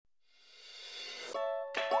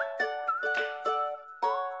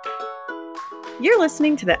You're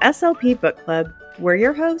listening to the SLP Book Club. We're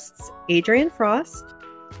your hosts, Adrienne Frost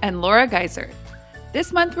and Laura Geisert.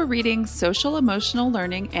 This month we're reading Social Emotional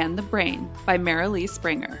Learning and the Brain by Marilee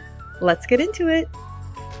Springer. Let's get into it.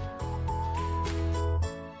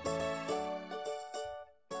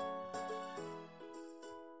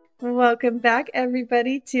 Welcome back,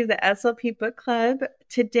 everybody, to the SLP Book Club.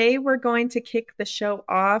 Today, we're going to kick the show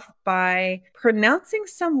off by pronouncing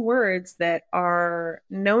some words that are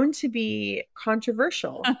known to be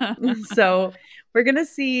controversial. So we're going to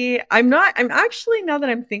see. I'm actually, now that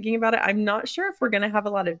I'm thinking about it, I'm not sure if we're going to have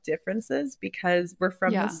a lot of differences because we're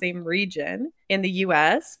from the same region in the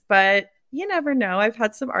US, but you never know. I've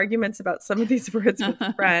had some arguments about some of these words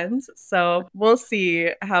with friends. So we'll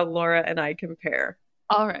see how Laura and I compare.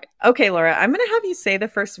 All right. Okay, Laura, I'm going to have you say the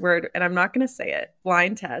first word, and I'm not going to say it.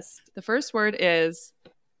 Blind test. The first word is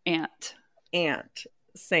ant. Ant.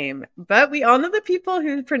 Same. But we all know the people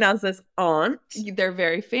who pronounce this aunt. They're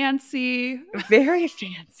very fancy. Very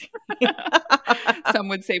fancy. Some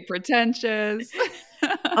would say pretentious.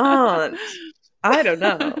 Aunt. I don't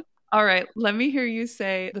know. All right, let me hear you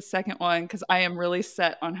say the second one because I am really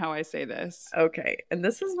set on how I say this. Okay, and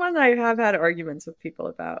this is one I have had arguments with people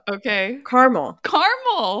about. Okay. Caramel.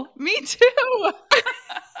 Caramel. Me too.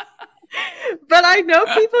 But I know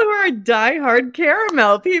people who are diehard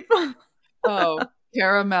caramel people. Oh,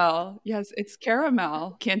 caramel. Yes, it's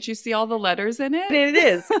caramel. Can't you see all the letters in it? It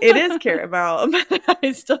is. It is caramel, but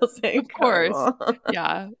I still say of caramel. Course.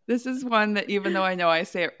 Yeah. This is one that even though I know I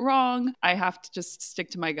say it wrong, I have to just stick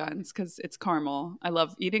to my guns because it's caramel. I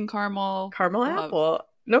love eating caramel. Caramel apple.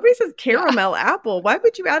 Nobody says caramel apple. Why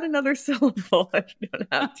would you add another syllable if you don't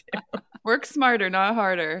have to? Work smarter, not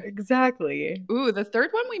harder. Exactly. Ooh, the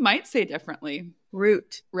third one we might say differently.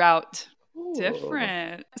 Route.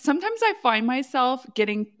 Different. Sometimes I find myself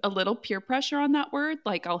getting a little peer pressure on that word.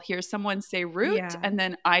 Like I'll hear someone say root and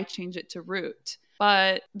then I change it to root.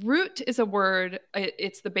 But root is a word,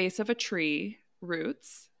 it's the base of a tree,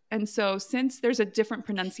 roots. And so since there's a different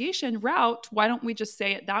pronunciation, route, why don't we just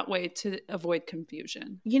say it that way to avoid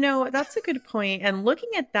confusion? You know, that's a good point. And looking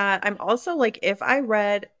at that, I'm also like, if I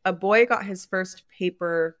read a boy got his first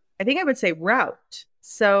paper, I think I would say route.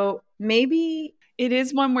 So maybe it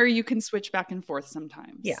is one where you can switch back and forth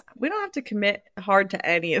sometimes. Yeah, we don't have to commit hard to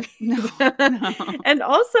any of these. No. And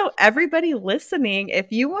also, everybody listening,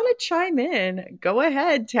 if you want to chime in, go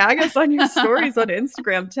ahead, tag us on your stories on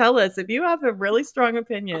Instagram. Tell us if you have a really strong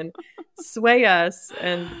opinion, sway us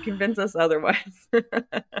and convince us otherwise.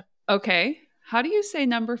 Okay, how do you say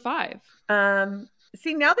number 5?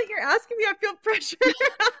 See, now that you're asking me, I feel pressure.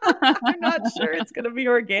 I'm not sure it's going to be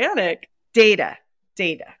organic. Data.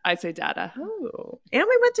 I say data. Oh, and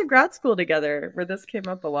we went to grad school together where this came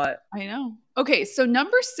up a lot. I know. Okay, so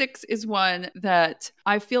number 6 is one that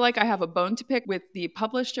I feel like I have a bone to pick with the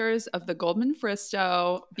publishers of the Goldman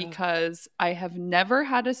Fristow because I have never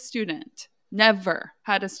had a student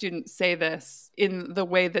say this in the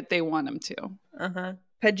way that they want them to. Uh-huh.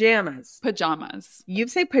 Pajamas. You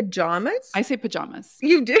say pajamas? I say pajamas.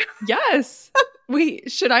 You do? Yes.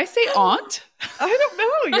 Wait, should I say aunt? I don't know.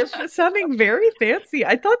 You're sounding very fancy.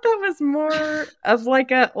 I thought that was more of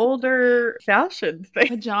like an older fashioned thing.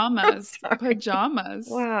 Pajamas.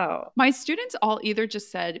 Wow. My students all either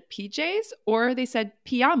just said PJs or they said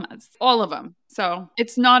pijamas. All of them. So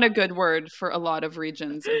it's not a good word for a lot of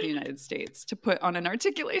regions of the United States to put on an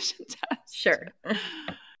articulation test. Sure.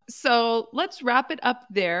 So let's wrap it up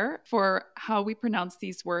there for how we pronounce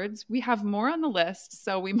these words. We have more on the list,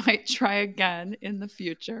 so we might try again in the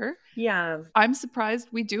future. Yeah. I'm surprised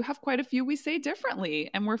we do have quite a few we say differently,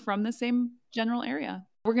 and we're from the same general area.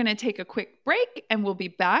 We're going to take a quick break, and we'll be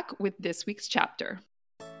back with this week's chapter.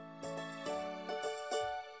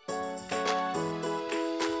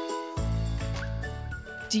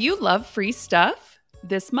 Do you love free stuff?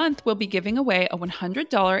 This month, we'll be giving away a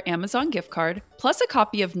 $100 Amazon gift card, plus a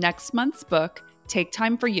copy of next month's book, Take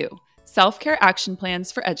Time for You, Self-Care Action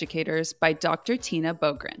Plans for Educators by Dr. Tina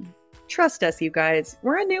Bogren. Trust us, you guys.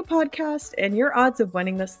 We're a new podcast, and your odds of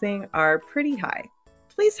winning this thing are pretty high.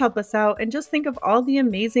 Please help us out and just think of all the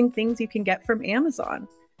amazing things you can get from Amazon.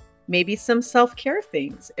 Maybe some self-care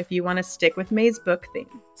things if you want to stick with May's book theme.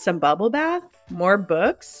 Some bubble bath, more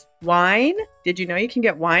books, wine. Did you know you can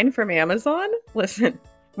get wine from Amazon? Listen,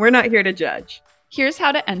 we're not here to judge. Here's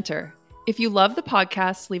how to enter. If you love the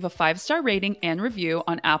podcast, leave a 5-star rating and review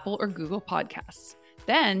on Apple or Google Podcasts.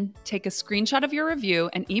 Then take a screenshot of your review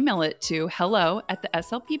and email it to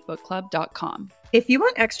hello@theslpbookclub.com. If you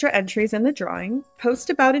want extra entries in the drawing, post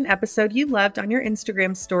about an episode you loved on your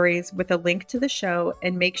Instagram stories with a link to the show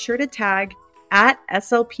and make sure to tag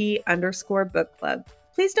 @SLP_book club.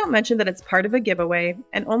 Please don't mention that it's part of a giveaway,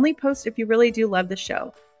 and only post if you really do love the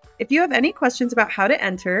show. If you have any questions about how to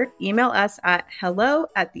enter, email us at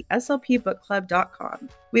hello@theslpbookclub.com.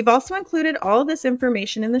 We've also included all of this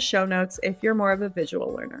information in the show notes if you're more of a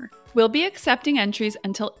visual learner. We'll be accepting entries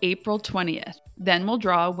until April 20th. Then we'll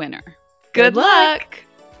draw a winner. Good luck!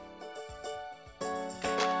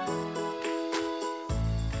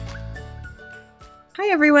 Hi,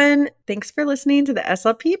 everyone. Thanks for listening to the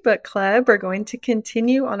SLP Book Club. We're going to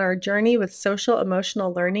continue on our journey with Social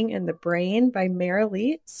Emotional Learning in the Brain by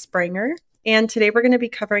Marilee Springer. And today we're going to be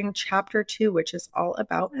covering Chapter 2, which is all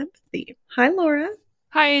about empathy. Hi, Laura.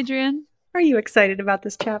 Hi, Adrienne. Are you excited about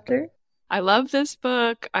this chapter? I love this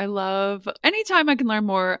book. I love anytime I can learn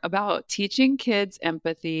more about teaching kids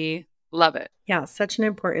empathy. Love it. Yeah, such an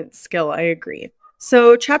important skill. I agree.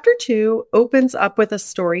 So Chapter 2 opens up with a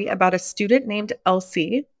story about a student named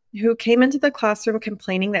Elsie who came into the classroom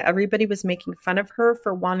complaining that everybody was making fun of her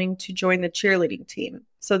for wanting to join the cheerleading team.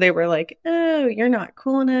 So they were like, oh, you're not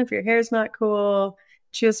cool enough. Your hair's not cool.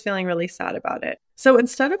 She was feeling really sad about it. So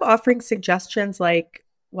instead of offering suggestions like,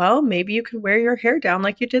 well, maybe you could wear your hair down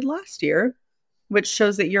like you did last year, which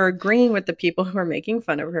shows that you're agreeing with the people who are making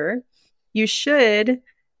fun of her, you should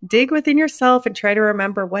dig within yourself and try to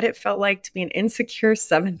remember what it felt like to be an insecure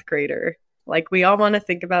 7th grader. Like, we all want to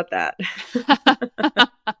think about that.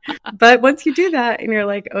 But once you do that and you're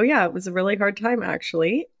like, oh yeah, it was a really hard time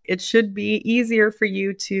actually, it should be easier for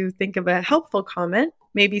you to think of a helpful comment,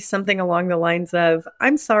 maybe something along the lines of,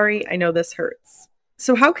 I'm sorry, I know this hurts.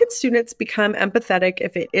 So how can students become empathetic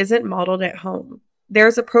if it isn't modeled at home?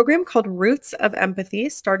 There's a program called Roots of Empathy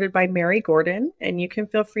started by Mary Gordon, and you can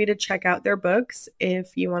feel free to check out their books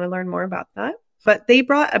if you want to learn more about that. But they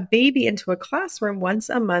brought a baby into a classroom once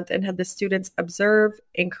a month and had the students observe,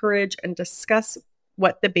 encourage, and discuss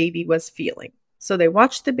what the baby was feeling. So they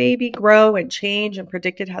watched the baby grow and change and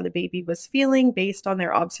predicted how the baby was feeling based on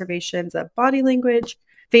their observations of body language,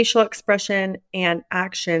 facial expression, and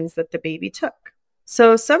actions that the baby took.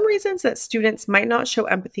 So some reasons that students might not show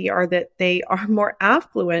empathy are that they are more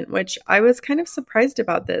affluent, which I was kind of surprised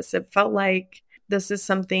about this. It felt like this is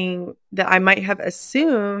something that I might have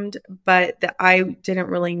assumed, but that I didn't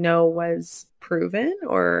really know was proven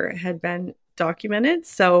or had been documented.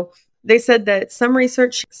 So they said that some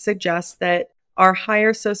research suggests that our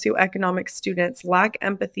higher socioeconomic students lack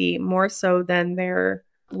empathy more so than their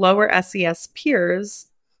lower SES peers.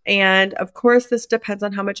 And of course, this depends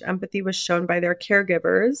on how much empathy was shown by their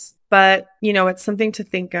caregivers, but it's something to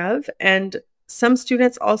think of. And some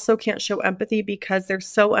students also can't show empathy because they're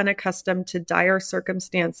so unaccustomed to dire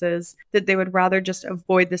circumstances that they would rather just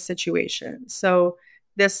avoid the situation. So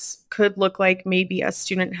this could look like maybe a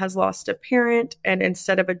student has lost a parent, and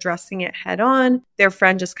instead of addressing it head on, their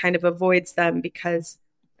friend just kind of avoids them because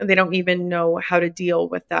they don't even know how to deal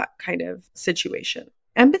with that kind of situation.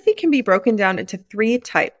 Empathy can be broken down into 3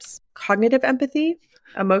 types: cognitive empathy,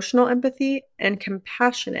 emotional empathy, and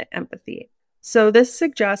compassionate empathy. So this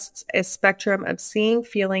suggests a spectrum of seeing,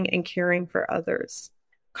 feeling, and caring for others.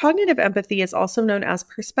 Cognitive empathy is also known as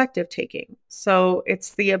perspective taking. So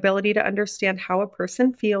it's the ability to understand how a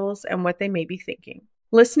person feels and what they may be thinking.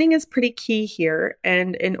 Listening is pretty key here,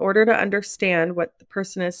 and in order to understand what the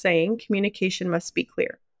person is saying, communication must be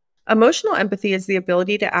clear. Emotional empathy is the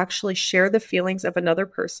ability to actually share the feelings of another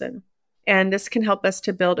person, and this can help us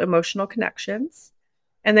to build emotional connections.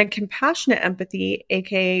 And then compassionate empathy,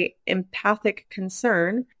 aka empathic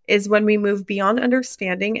concern, is when we move beyond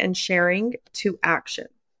understanding and sharing to action.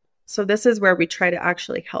 So this is where we try to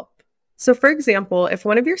actually help. So for example, if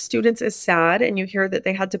one of your students is sad and you hear that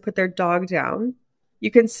they had to put their dog down,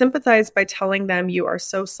 you can sympathize by telling them you are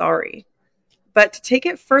so sorry. But to take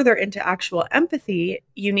it further into actual empathy,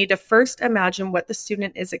 you need to first imagine what the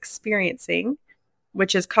student is experiencing,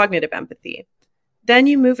 which is cognitive empathy. Then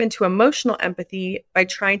you move into emotional empathy by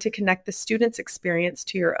trying to connect the student's experience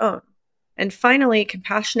to your own. And finally,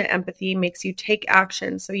 compassionate empathy makes you take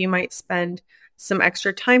action. So you might spend some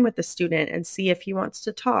extra time with the student and see if he wants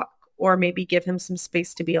to talk, or maybe give him some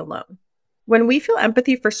space to be alone. When we feel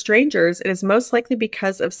empathy for strangers, it is most likely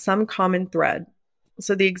because of some common thread.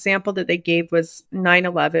 So the example that they gave was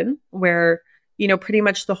 9/11, where, pretty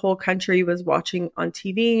much the whole country was watching on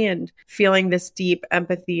TV and feeling this deep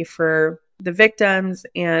empathy for the victims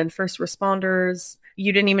and first responders.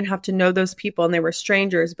 You didn't even have to know those people and they were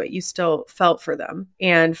strangers, but you still felt for them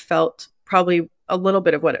and felt probably a little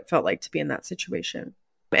bit of what it felt like to be in that situation.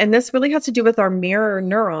 And this really has to do with our mirror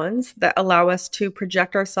neurons that allow us to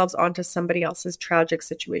project ourselves onto somebody else's tragic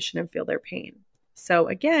situation and feel their pain. So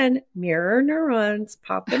again, mirror neurons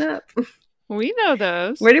popping up. We know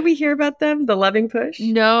those. Where did we hear about them? The Loving Push?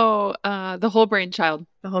 No, The Whole Brain Child.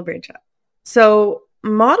 The Whole Brain Child. So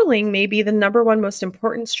modeling may be the number one most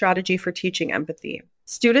important strategy for teaching empathy.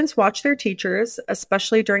 Students watch their teachers,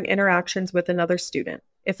 especially during interactions with another student.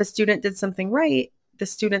 If a student did something right, the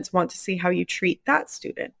students want to see how you treat that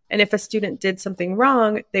student. And if a student did something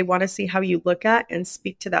wrong, they want to see how you look at and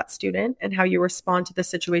speak to that student and how you respond to the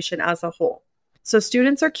situation as a whole. So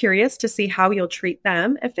students are curious to see how you'll treat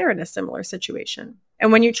them if they're in a similar situation.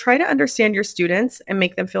 And when you try to understand your students and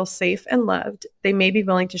make them feel safe and loved, they may be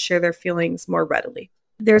willing to share their feelings more readily.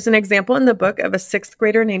 There's an example in the book of a 6th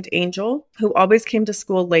grader named Angel who always came to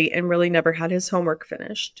school late and really never had his homework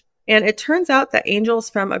finished. And it turns out that Angel's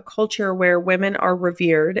from a culture where women are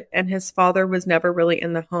revered and his father was never really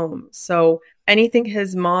in the home. So anything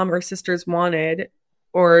his mom or sisters wanted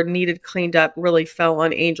or needed cleaned up really fell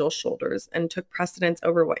on Angel's shoulders and took precedence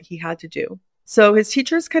over what he had to do. So his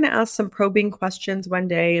teachers kind of asked some probing questions one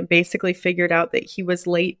day and basically figured out that he was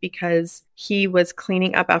late because he was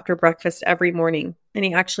cleaning up after breakfast every morning. And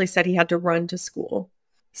he actually said he had to run to school.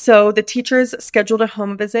 So the teachers scheduled a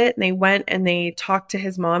home visit and they went and they talked to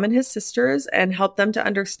his mom and his sisters and helped them to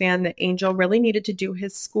understand that Angel really needed to do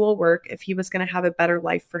his schoolwork if he was going to have a better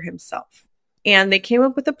life for himself. And they came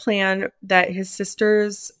up with a plan that his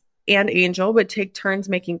sisters and Angel would take turns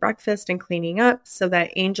making breakfast and cleaning up so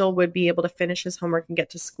that Angel would be able to finish his homework and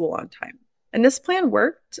get to school on time. And this plan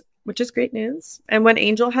worked, which is great news. And when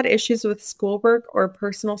Angel had issues with schoolwork or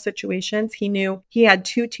personal situations, he knew he had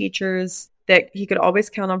 2 teachers that he could always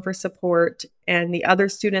count on for support. And the other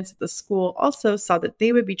students at the school also saw that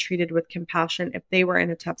they would be treated with compassion if they were in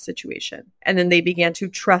a tough situation. And then they began to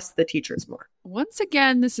trust the teachers more. Once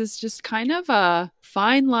again, this is just kind of a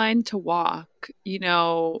fine line to walk. You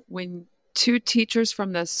know, when 2 teachers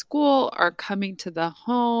from the school are coming to the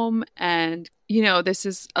home and, you know, this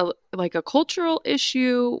is like a cultural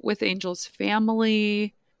issue with Angel's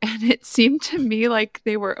family. And it seemed to me like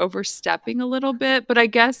they were overstepping a little bit, but I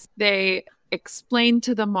guess they explained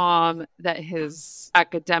to the mom that his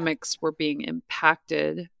academics were being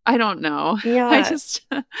impacted. I don't know. Yeah. I just,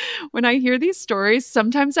 when I hear these stories,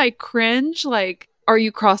 sometimes I cringe, like, are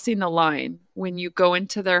you crossing the line when you go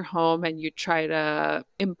into their home and you try to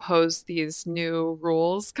impose these new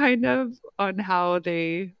rules kind of on how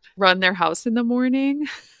they run their house in the morning?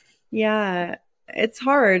 Yeah. It's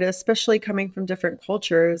hard, especially coming from different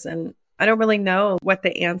cultures. And I don't really know what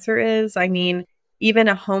the answer is. I mean, even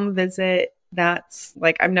a home visit, that's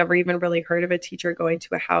like, I've never even really heard of a teacher going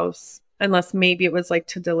to a house unless maybe it was like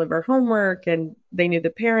to deliver homework and they knew the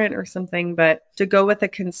parent or something. But to go with a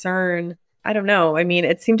concern, I don't know. I mean,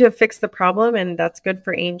 it seemed to have fixed the problem and that's good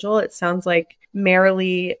for Angel. It sounds like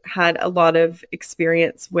Marilee had a lot of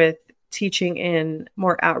experience with teaching in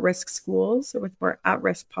more at-risk schools or with more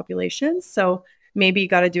at-risk populations. So maybe you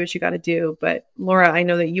got to do what you got to do. But Laura, I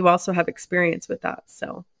know that you also have experience with that.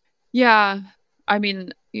 So yeah, I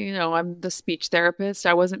mean, you know, I'm the speech therapist.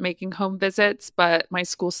 I wasn't making home visits, but my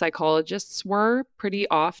school psychologists were pretty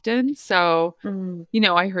often. So, you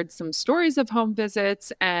know, I heard some stories of home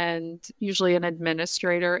visits and usually an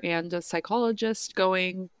administrator and a psychologist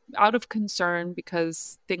going out of concern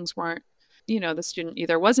because things weren't, you know, the student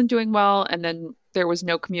either wasn't doing well and then there was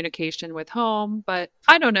no communication with home. But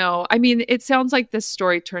I don't know. I mean, it sounds like this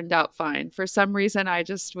story turned out fine. For some reason, I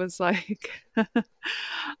just was like,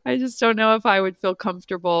 I just don't know if I would feel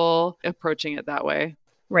comfortable approaching it that way.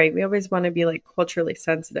 Right. We always want to be like culturally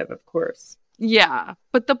sensitive, of course. Yeah.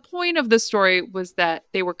 But the point of the story was that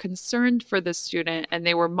they were concerned for the student and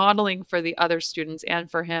they were modeling for the other students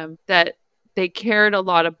and for him that they cared a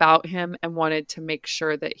lot about him and wanted to make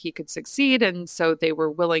sure that he could succeed. And so they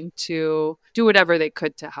were willing to do whatever they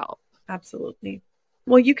could to help. Absolutely.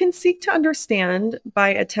 Well, you can seek to understand by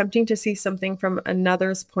attempting to see something from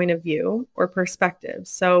another's point of view or perspective.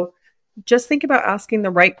 So just think about asking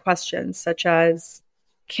the right questions, such as,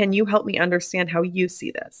 can you help me understand how you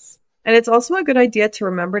see this? And it's also a good idea to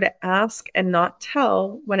remember to ask and not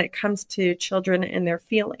tell when it comes to children and their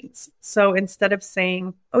feelings. So instead of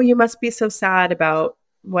saying, oh, you must be so sad about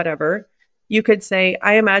whatever, you could say,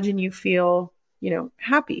 I imagine you feel,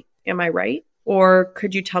 happy. Am I right? Or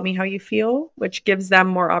could you tell me how you feel? Which gives them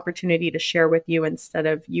more opportunity to share with you instead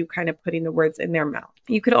of you kind of putting the words in their mouth.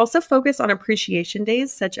 You could also focus on appreciation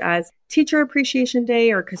days, such as Teacher Appreciation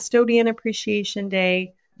Day or Custodian Appreciation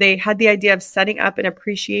Day. They had the idea of setting up an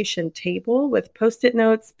appreciation table with Post-it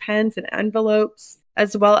notes, pens, and envelopes,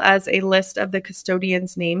 as well as a list of the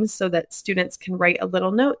custodians' names so that students can write a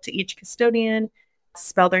little note to each custodian,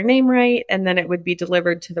 spell their name right, and then it would be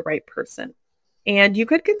delivered to the right person. And you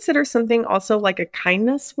could consider something also like a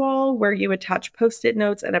kindness wall where you attach Post-it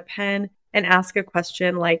notes and a pen and ask a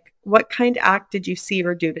question like, what kind act did you see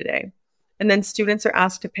or do today? And then students are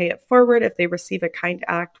asked to pay it forward if they receive a kind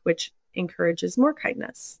act, which encourages more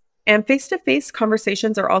kindness. And face-to-face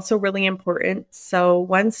conversations are also really important. So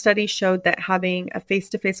one study showed that having a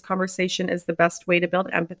face-to-face conversation is the best way to build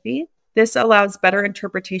empathy. This allows better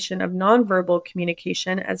interpretation of nonverbal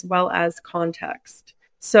communication as well as context.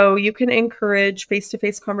 So you can encourage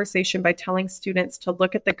face-to-face conversation by telling students to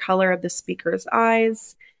look at the color of the speaker's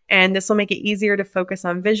eyes, and this will make it easier to focus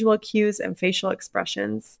on visual cues and facial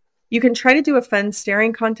expressions. You can try to do a fun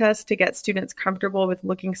staring contest to get students comfortable with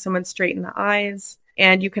looking someone straight in the eyes.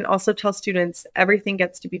 And you can also tell students everything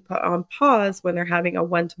gets to be put on pause when they're having a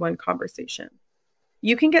one-to-one conversation.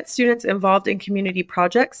 You can get students involved in community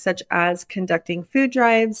projects such as conducting food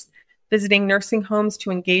drives, visiting nursing homes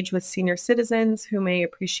to engage with senior citizens who may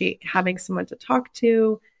appreciate having someone to talk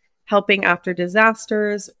to, helping after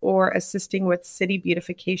disasters, or assisting with city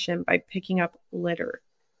beautification by picking up litter.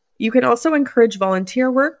 You can also encourage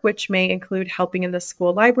volunteer work, which may include helping in the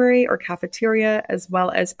school library or cafeteria, as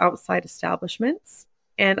well as outside establishments.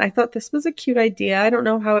 And I thought this was a cute idea. I don't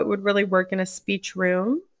know how it would really work in a speech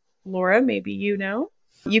room. Laura, maybe you know.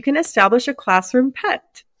 You can establish a classroom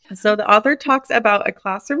pet. So the author talks about a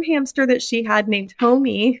classroom hamster that she had named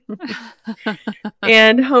Homie.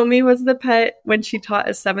 And Homie was the pet when she taught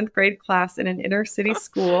a 7th grade class in an inner city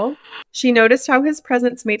school. She noticed how his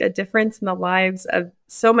presence made a difference in the lives of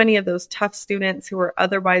so many of those tough students who were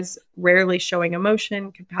otherwise rarely showing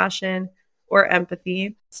emotion, compassion, or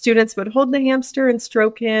empathy. Students would hold the hamster and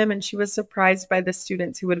stroke him, and she was surprised by the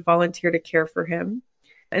students who would volunteer to care for him.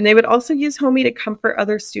 And they would also use Homie to comfort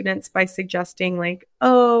other students by suggesting like,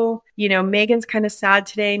 oh, Megan's kind of sad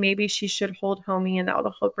today. Maybe she should hold Homie and that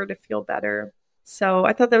will help her to feel better. So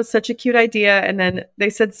I thought that was such a cute idea. And then they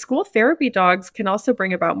said school therapy dogs can also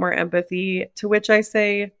bring about more empathy, to which I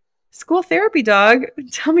say, school therapy dog?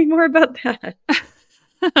 Tell me more about that.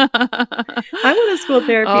 I want a school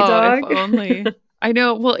therapy dog. If only. I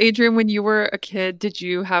know. Well, Adrienne, when you were a kid, did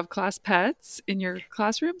you have class pets in your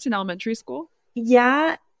classrooms in elementary school?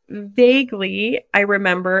 Yeah, vaguely, I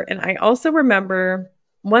remember. And I also remember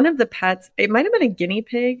one of the pets, it might have been a guinea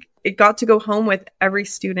pig. It got to go home with every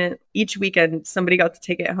student. Each weekend, somebody got to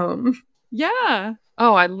take it home. Yeah.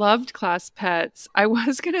 Oh, I loved class pets. I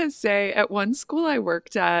was going to say at one school I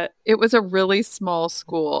worked at, it was a really small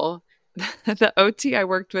school. The OT I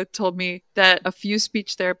worked with told me that a few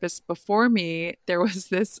speech therapists before me, there was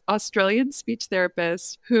this Australian speech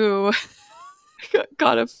therapist who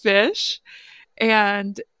got a fish.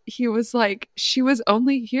 And he was like, she was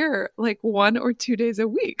only here like 1 or 2 days a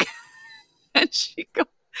week. And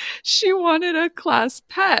she wanted a class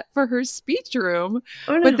pet for her speech room.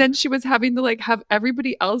 Oh, no. But then she was having to like have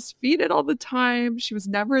everybody else feed it all the time. She was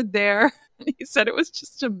never there. And he said it was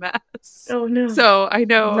just a mess. Oh, no. So I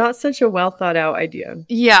know. Not such a well thought out idea.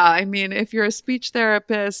 Yeah. I mean, if you're a speech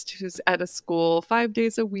therapist who's at a school 5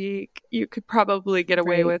 days a week, you could probably get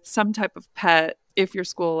away with some type of pet if your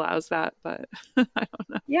school allows that. But I don't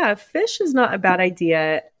know. Yeah, fish is not a bad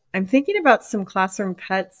idea. I'm thinking about some classroom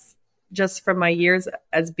pets just from my years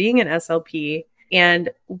as being an SLP. And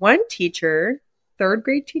one teacher, 3rd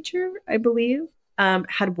grade teacher, I believe,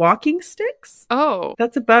 had walking sticks. Oh.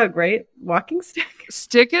 That's a bug, right? Walking stick?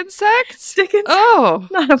 Stick insects? Stick insects. Oh.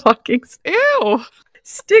 Not a walking stick. Ew.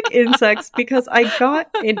 Stick insects, because I got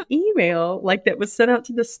an email like that was sent out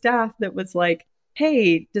to the staff that was like,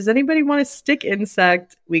 hey, does anybody want a stick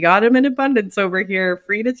insect? We got them in abundance over here.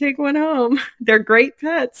 Free to take one home. They're great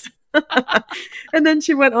pets. And then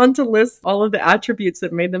she went on to list all of the attributes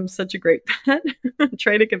that made them such a great pet.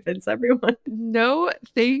 Try to convince everyone. No,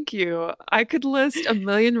 thank you. I could list a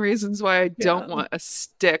million reasons why I don't want a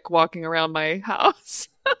stick walking around my house.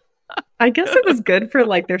 I guess it was good for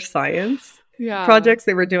like their science projects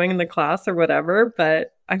they were doing in the class or whatever,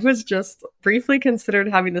 but I was just briefly considered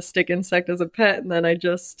having the stick insect as a pet, and then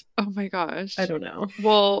oh my gosh, I don't know.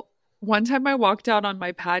 Well, one time I walked out on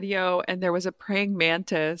my patio and there was a praying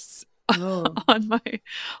mantis on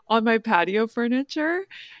my patio furniture,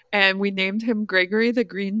 and we named him Gregory the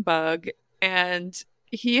Green Bug, and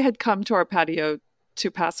he had come to our patio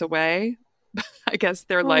to pass away. I guess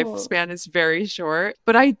their lifespan is very short,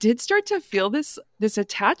 but I did start to feel this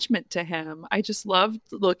attachment to him. I just loved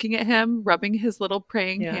looking at him, rubbing his little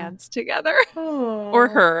praying hands together. Or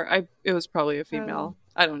her. It was probably a female.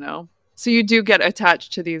 I don't know. So you do get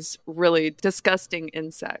attached to these really disgusting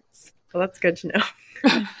insects. Well, that's good to know.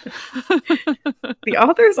 The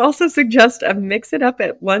authors also suggest a mix it up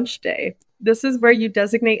at lunch day. This is where you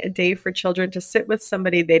designate a day for children to sit with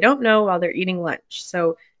somebody they don't know while they're eating lunch.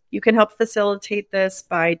 So You can help facilitate this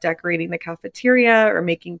by decorating the cafeteria or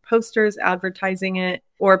making posters advertising it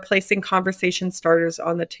or placing conversation starters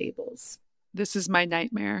on the tables. This is my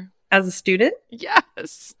nightmare. As a student?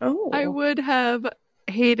 Yes. Oh. I would have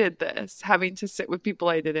hated this, having to sit with people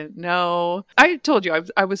I didn't know. I told you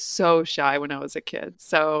I was so shy when I was a kid,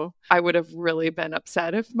 so I would have really been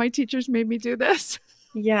upset if my teachers made me do this.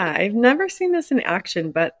 Yeah, I've never seen this in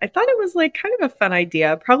action, but I thought it was like kind of a fun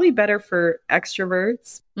idea, probably better for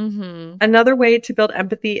extroverts. Mm-hmm. Another way to build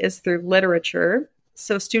empathy is through literature.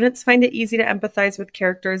 So students find it easy to empathize with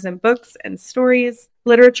characters in books and stories.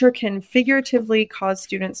 Literature can figuratively cause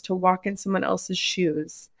students to walk in someone else's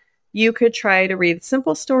shoes. You could try to read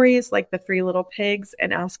simple stories like The Three Little Pigs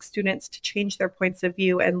and ask students to change their points of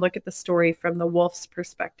view and look at the story from the wolf's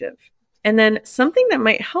perspective. And then something that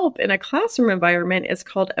might help in a classroom environment is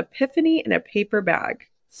called Epiphany in a Paper Bag.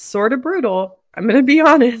 Sort of brutal, I'm going to be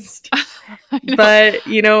honest. But,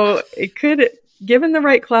 it could, given the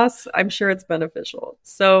right class, I'm sure it's beneficial.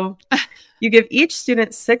 So you give each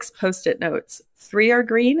student 6 Post-it notes. 3 are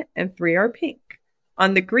green and 3 are pink.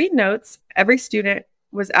 On the green notes, every student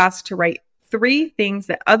was asked to write 3 things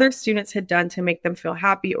that other students had done to make them feel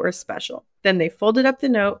happy or special. Then they folded up the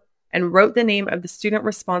note and wrote the name of the student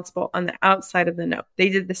responsible on the outside of the note. They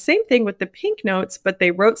did the same thing with the pink notes, but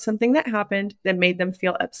they wrote something that happened that made them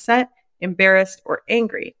feel upset, embarrassed, or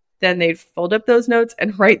angry. Then they'd fold up those notes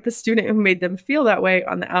and write the student who made them feel that way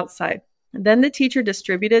on the outside. And then the teacher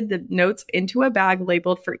distributed the notes into a bag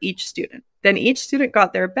labeled for each student. Then each student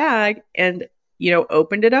got their bag and,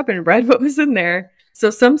 opened it up and read what was in there. So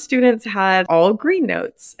some students had all green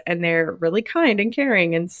notes and they're really kind and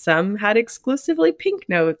caring, and some had exclusively pink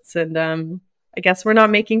notes. And I guess we're not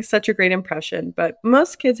making such a great impression, but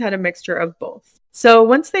most kids had a mixture of both. So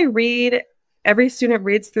once they read, every student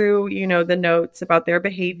reads through, the notes about their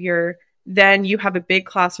behavior. Then you have a big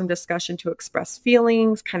classroom discussion to express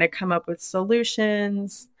feelings, kind of come up with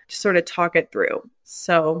solutions, to sort of talk it through.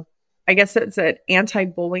 So I guess it's an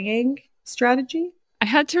anti-bullying strategy. I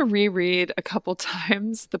had to reread a couple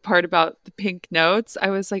times the part about the pink notes. I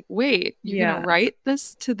was like, wait, you're going to write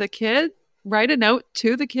this to the kid? Write a note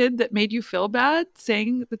to the kid that made you feel bad,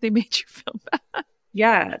 saying that they made you feel bad?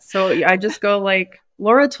 Yeah. So I just go like,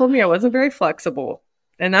 Laura told me I wasn't very flexible,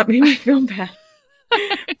 and that made me feel bad.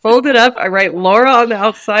 Fold it up. I write Laura on the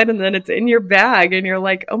outside, and then it's in your bag. And you're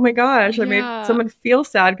like, oh my gosh, I made someone feel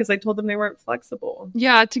sad because I told them they weren't flexible.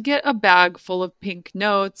 Yeah, to get a bag full of pink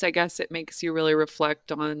notes, I guess it makes you really reflect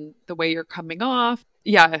on the way you're coming off.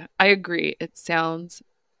 Yeah, I agree. It sounds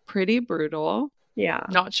pretty brutal. Yeah.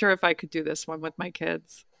 Not sure if I could do this one with my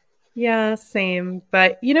kids. Yeah, same.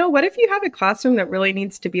 But what if you have a classroom that really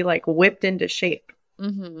needs to be like whipped into shape?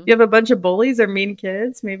 Mm-hmm. You have a bunch of bullies or mean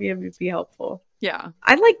kids, maybe it would be helpful. Yeah.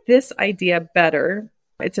 I like this idea better.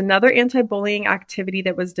 It's another anti-bullying activity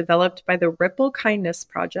that was developed by the Ripple Kindness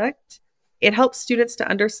Project. It helps students to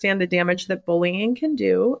understand the damage that bullying can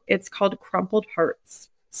do. It's called Crumpled Hearts.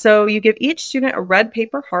 So you give each student a red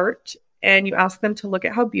paper heart and you ask them to look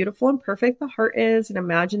at how beautiful and perfect the heart is and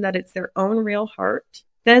imagine that it's their own real heart.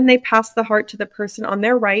 Then they pass the heart to the person on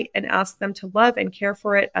their right and ask them to love and care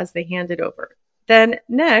for it as they hand it over. Then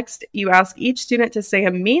next, you ask each student to say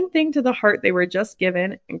a mean thing to the heart they were just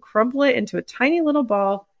given and crumple it into a tiny little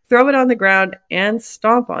ball, throw it on the ground, and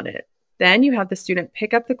stomp on it. Then you have the student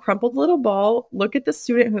pick up the crumpled little ball, look at the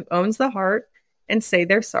student who owns the heart, and say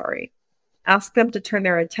they're sorry. Ask them to turn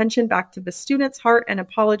their attention back to the student's heart and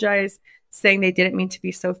apologize, saying they didn't mean to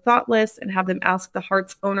be so thoughtless, and have them ask the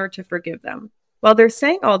heart's owner to forgive them. While they're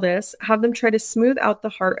saying all this, have them try to smooth out the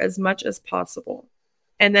heart as much as possible.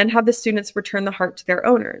 And then have the students return the heart to their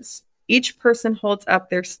owners. Each person holds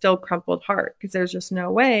up their still crumpled heart because there's just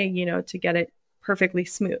no way, to get it perfectly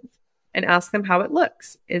smooth. And ask them how it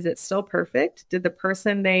looks. Is it still perfect? Did the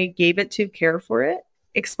person they gave it to care for it?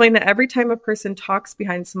 Explain that every time a person talks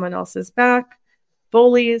behind someone else's back,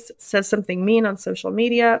 bullies, says something mean on social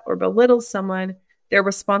media, or belittles someone, they're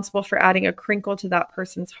responsible for adding a crinkle to that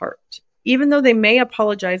person's heart. Even though they may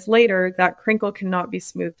apologize later, that crinkle cannot be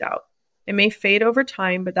smoothed out. It may fade over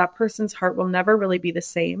time, but that person's heart will never really be the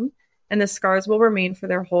same, and the scars will remain for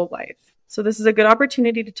their whole life. So this is a good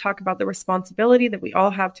opportunity to talk about the responsibility that we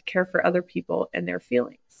all have to care for other people and their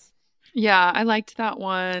feelings. Yeah, I liked that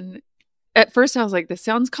one. At first, I was like, this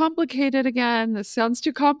sounds complicated again. This sounds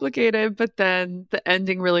too complicated. But then the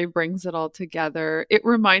ending really brings it all together. It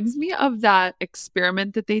reminds me of that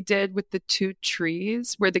experiment that they did with the 2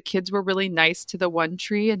 trees, where the kids were really nice to the one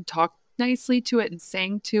tree and talked nicely to it and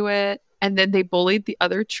sang to it. And then they bullied the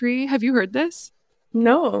other tree. Have you heard this?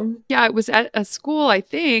 No. Yeah, it was at a school, I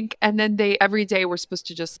think. And then they every day were supposed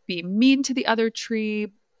to just be mean to the other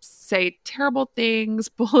tree, say terrible things,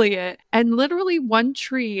 bully it. And literally one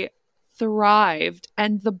tree thrived,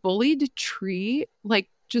 and the bullied tree like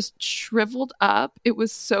just shriveled up. It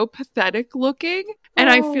was so pathetic looking. And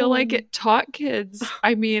I feel like it taught kids.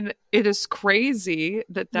 I mean, it is crazy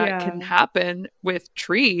that can happen with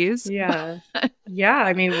trees. Yeah. Yeah.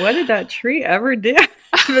 I mean, what did that tree ever do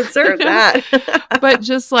to deserve that? But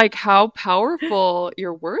just like how powerful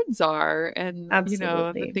your words are and,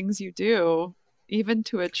 Absolutely. the things you do, even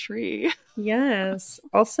to a tree. Yes.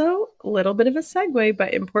 Also, a little bit of a segue,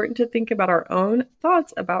 but important to think about our own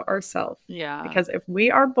thoughts about ourselves. Yeah. Because if we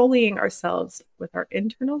are bullying ourselves with our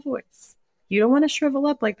internal voice, you don't want to shrivel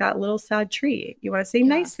up like that little sad tree. You want to say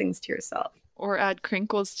nice things to yourself. Or add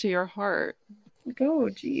crinkles to your heart. Oh,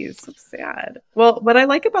 geez, so sad. Well, what I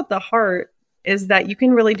like about the heart is that you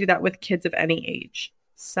can really do that with kids of any age.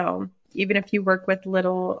 So even if you work with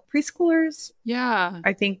little preschoolers,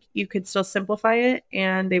 I think you could still simplify it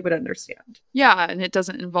and they would understand. Yeah, and it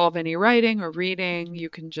doesn't involve any writing or reading. You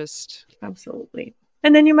can just... Absolutely.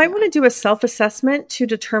 And then you might want to do a self-assessment to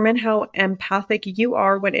determine how empathic you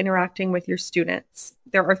are when interacting with your students.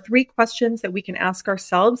 There are 3 questions that we can ask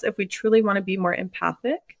ourselves if we truly want to be more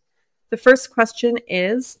empathic. The first question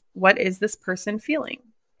is, what is this person feeling?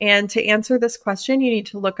 And to answer this question, you need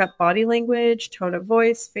to look up body language, tone of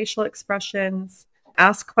voice, facial expressions,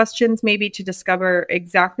 ask questions maybe to discover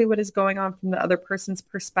exactly what is going on from the other person's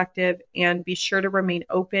perspective, and be sure to remain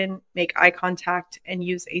open, make eye contact, and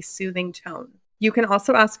use a soothing tone. You can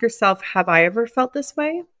also ask yourself, have I ever felt this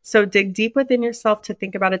way? So dig deep within yourself to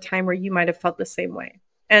think about a time where you might have felt the same way.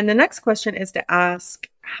 And the next question is to ask,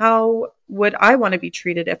 how would I want to be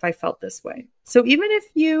treated if I felt this way? So even if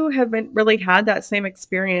you haven't really had that same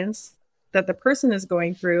experience that the person is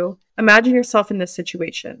going through, imagine yourself in this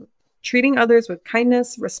situation. Treating others with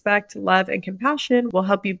kindness, respect, love, and compassion will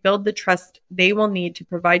help you build the trust they will need to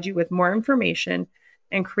provide you with more information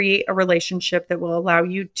and create a relationship that will allow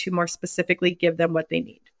you to more specifically give them what they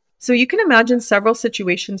need. So you can imagine several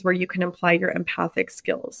situations where you can apply your empathic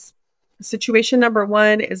skills. Situation number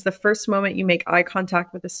 1 is the first moment you make eye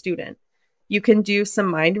contact with a student. You can do some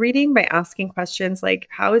mind reading by asking questions like,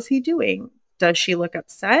 how is he doing? Does she look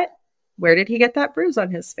upset? Where did he get that bruise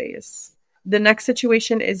on his face? The next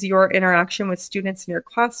situation is your interaction with students in your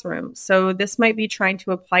classroom. So this might be trying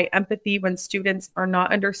to apply empathy when students are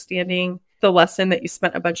not understanding the lesson that you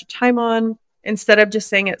spent a bunch of time on. Instead of just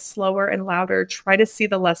saying it slower and louder, try to see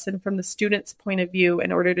the lesson from the student's point of view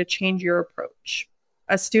in order to change your approach.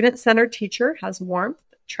 A student-centered teacher has warmth,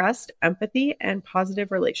 trust, empathy, and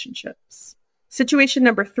positive relationships. Situation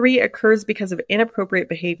number 3 occurs because of inappropriate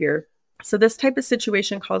behavior. So this type of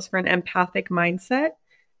situation calls for an empathic mindset.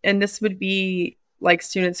 And this would be like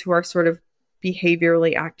students who are sort of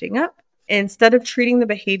behaviorally acting up. Instead of treating the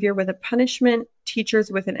behavior with a punishment,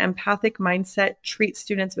 teachers with an empathic mindset treat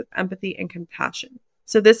students with empathy and compassion.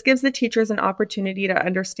 So this gives the teachers an opportunity to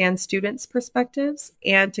understand students' perspectives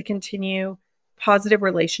and to continue positive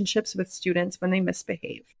relationships with students when they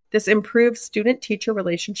misbehave. This improves student-teacher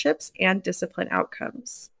relationships and discipline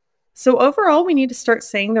outcomes. So overall, we need to start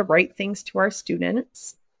saying the right things to our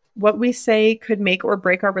students. What we say could make or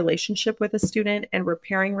break our relationship with a student, and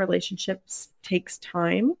repairing relationships takes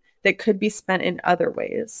time that could be spent in other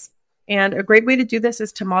ways. And a great way to do this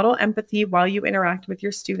is to model empathy while you interact with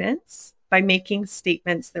your students by making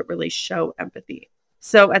statements that really show empathy.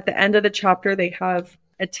 So at the end of the chapter, they have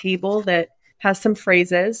a table that has some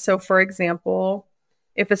phrases. So for example,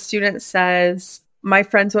 if a student says, my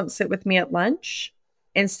friends won't sit with me at lunch,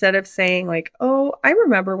 instead of saying like, oh, I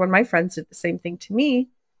remember when my friends did the same thing to me,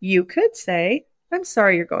 you could say, I'm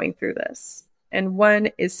sorry you're going through this. And one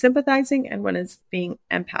is sympathizing and one is being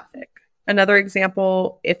empathic. Another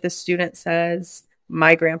example, if the student says,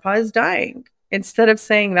 my grandpa is dying, instead of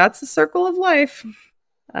saying that's the circle of life,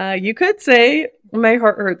 you could say, my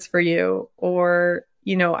heart hurts for you, or,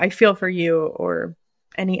 I feel for you, or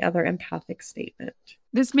any other empathic statement.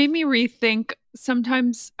 This made me rethink.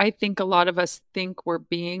 Sometimes I think a lot of us think we're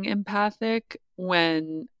being empathic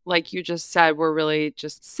when, like you just said, we're really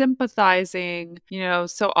just sympathizing.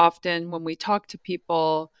 So often when we talk to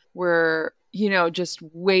people, we're, just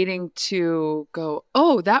waiting to go,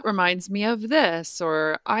 oh, that reminds me of this,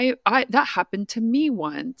 or I that happened to me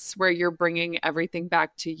once, where you're bringing everything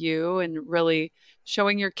back to you, and really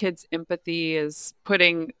showing your kids empathy is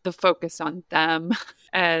putting the focus on them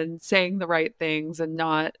and saying the right things and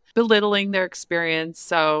not belittling their experience.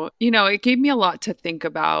 So, it gave me a lot to think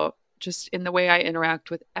about just in the way I interact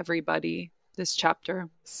with everybody this chapter.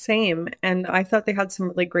 Same. And I thought they had some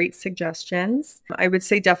really great suggestions. I would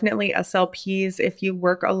say definitely SLPs, if you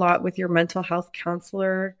work a lot with your mental health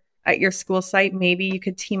counselor, at your school site, maybe you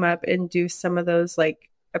could team up and do some of those like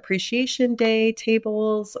appreciation day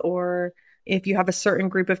tables, or if you have a certain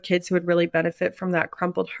group of kids who would really benefit from that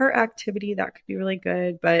crumpled heart activity, that could be really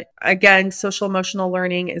good. But again, social emotional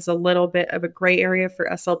learning is a little bit of a gray area for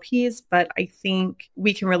SLPs, but I think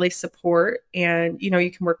we can really support, and, you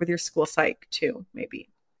can work with your school psych too, maybe.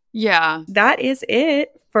 Yeah. That is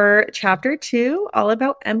it for chapter 2, all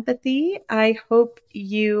about empathy. I hope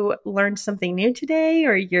you learned something new today,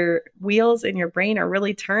 or your wheels in your brain are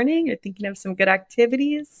really turning. You're thinking of some good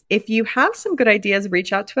activities. If you have some good ideas,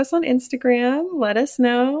 reach out to us on Instagram. Let us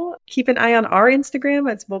know. Keep an eye on our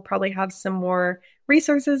Instagram, as we'll probably have some more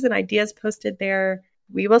resources and ideas posted there.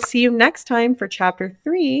 We will see you next time for chapter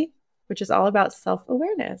 3, which is all about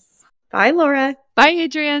self-awareness. Bye, Laura. Bye,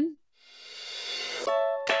 Adrienne.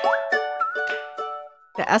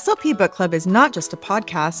 The SLP Book Club is not just a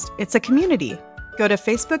podcast, it's a community. Go to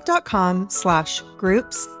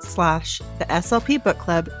facebook.com/groups/the SLP Book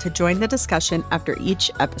Club to join the discussion after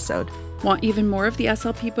each episode. Want even more of the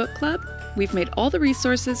SLP Book Club? We've made all the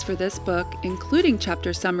resources for this book, including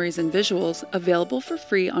chapter summaries and visuals, available for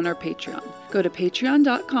free on our Patreon. Go to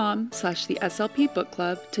patreon.com/the SLP Book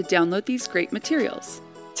Club to download these great materials.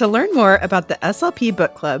 To learn more about the SLP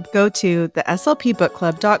Book Club, go to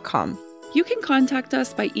theslpbookclub.com. You can contact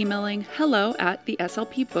us by emailing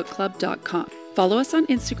hello@theslpbookclub.com. Follow us on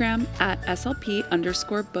Instagram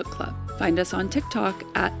 @SLP_book club. Find us on TikTok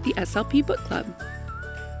 @the SLP Book Club.